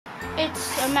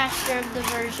It's a master of the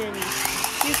version.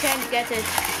 You can't get it.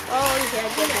 Oh, you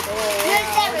can't get it.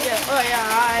 Oh, yeah.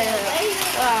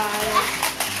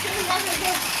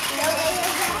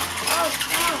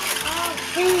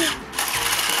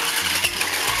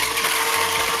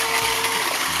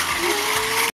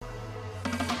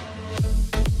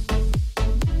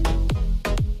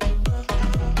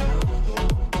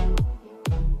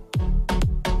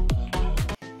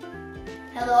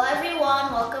 Hello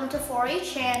everyone, welcome to 4A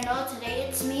channel. Today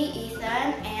it's me, Ethan,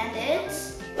 and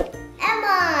it's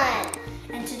Emma.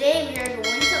 And today we are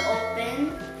going to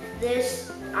open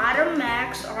this Atom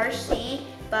Max RC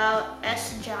about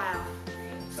SGILE.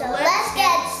 So let's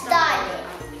get started.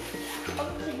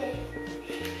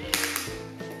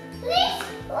 Please,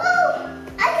 whoa,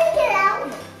 I can get out.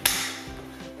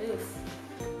 Oof.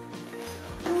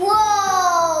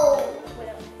 Whoa.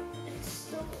 Well, it's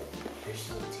still, there's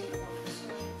still tape on the.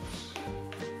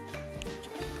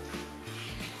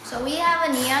 So we have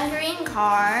a neon green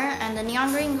car, and the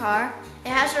neon green car, it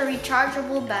has a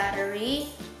rechargeable battery,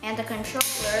 and the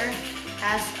controller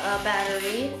has a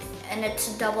battery, and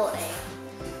it's AA.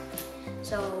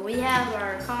 So we have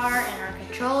our car and our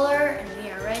controller, and we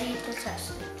are ready to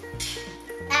test it.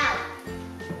 Ow.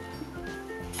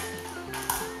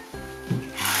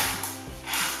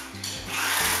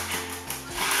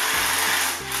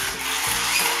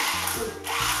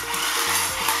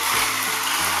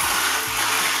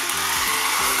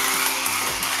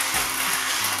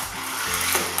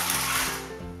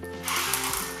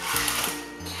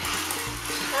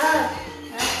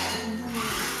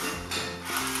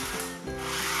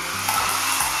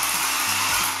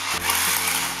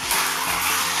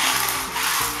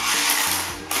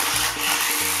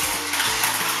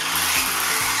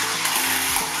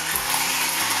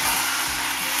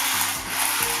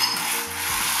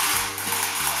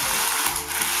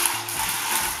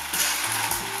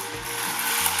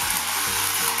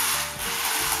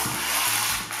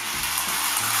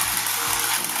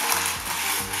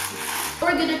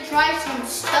 We're gonna try some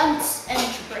stunts and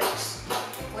tricks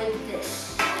with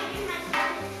this.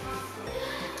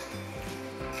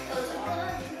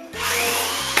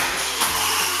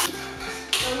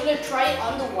 So we're gonna try it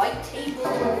on the white table.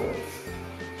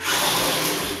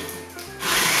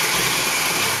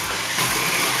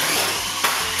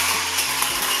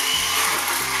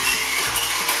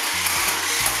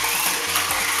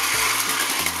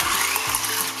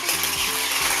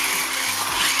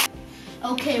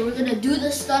 Okay, we're gonna do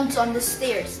the stunts on the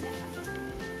stairs now.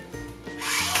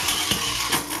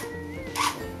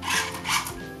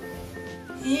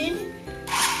 In.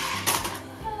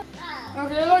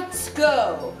 Okay, let's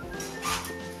go.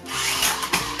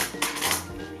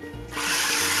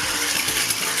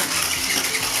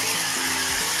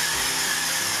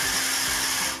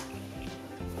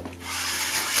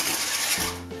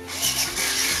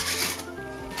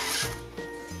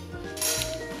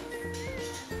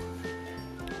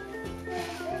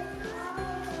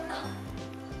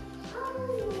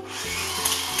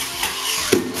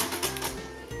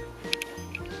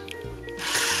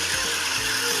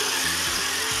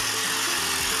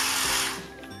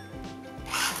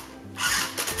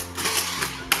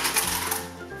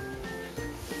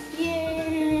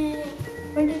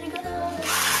 Where did it go?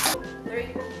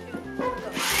 3, 2,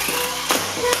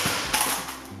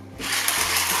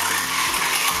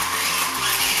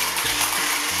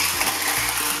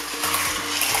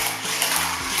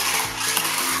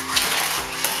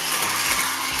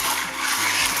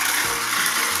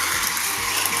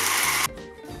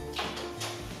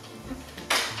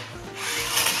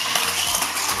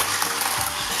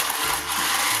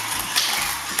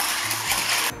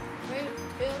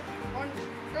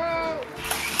 go.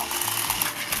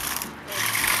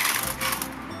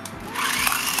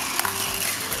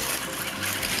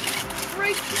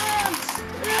 Break jumps!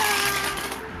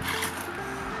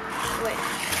 Wait.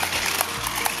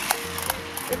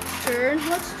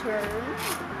 Let's turn.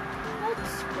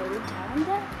 Let's go down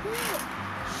that hill.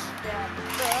 Step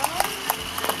up.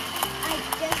 I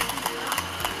just.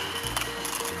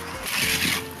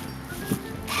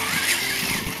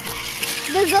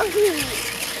 The go-to.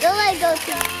 The light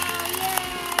go-to.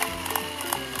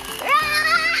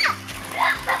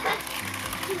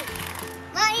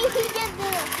 Now you can get the.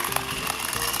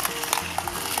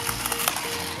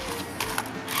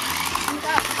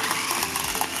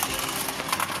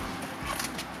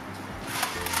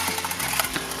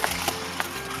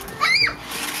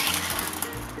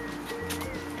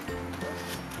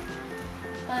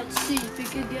 Let's see if we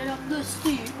can get up the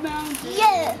steep mountain.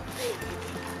 Yeah.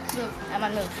 Move, Emma,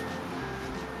 move.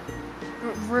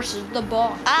 Versus the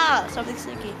ball. Ah, something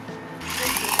sticky.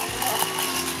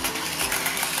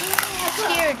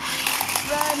 Bastard!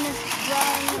 Run,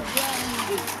 run,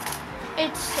 run.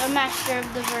 It's a master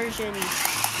of the version.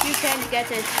 You can't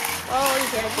get it. Oh, you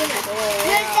can't get it. Oh,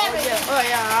 yeah. Oh,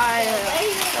 yeah.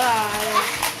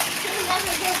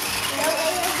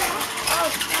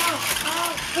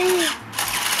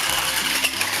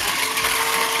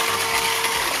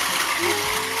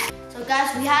 So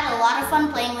guys, we had a lot of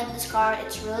fun playing with this car.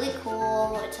 It's really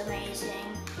cool. It's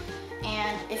amazing.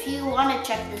 And if you want to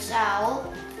check this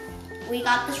out, we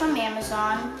got this from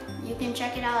Amazon. You can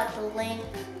check it out at the link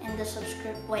in the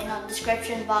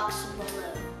description box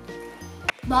below.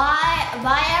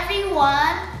 Bye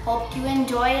everyone. Hope you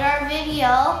enjoyed our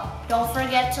video. Don't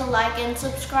forget to like and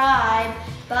subscribe.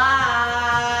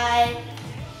 Bye.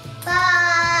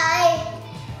 Bye.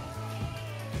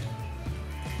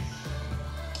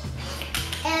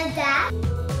 And that.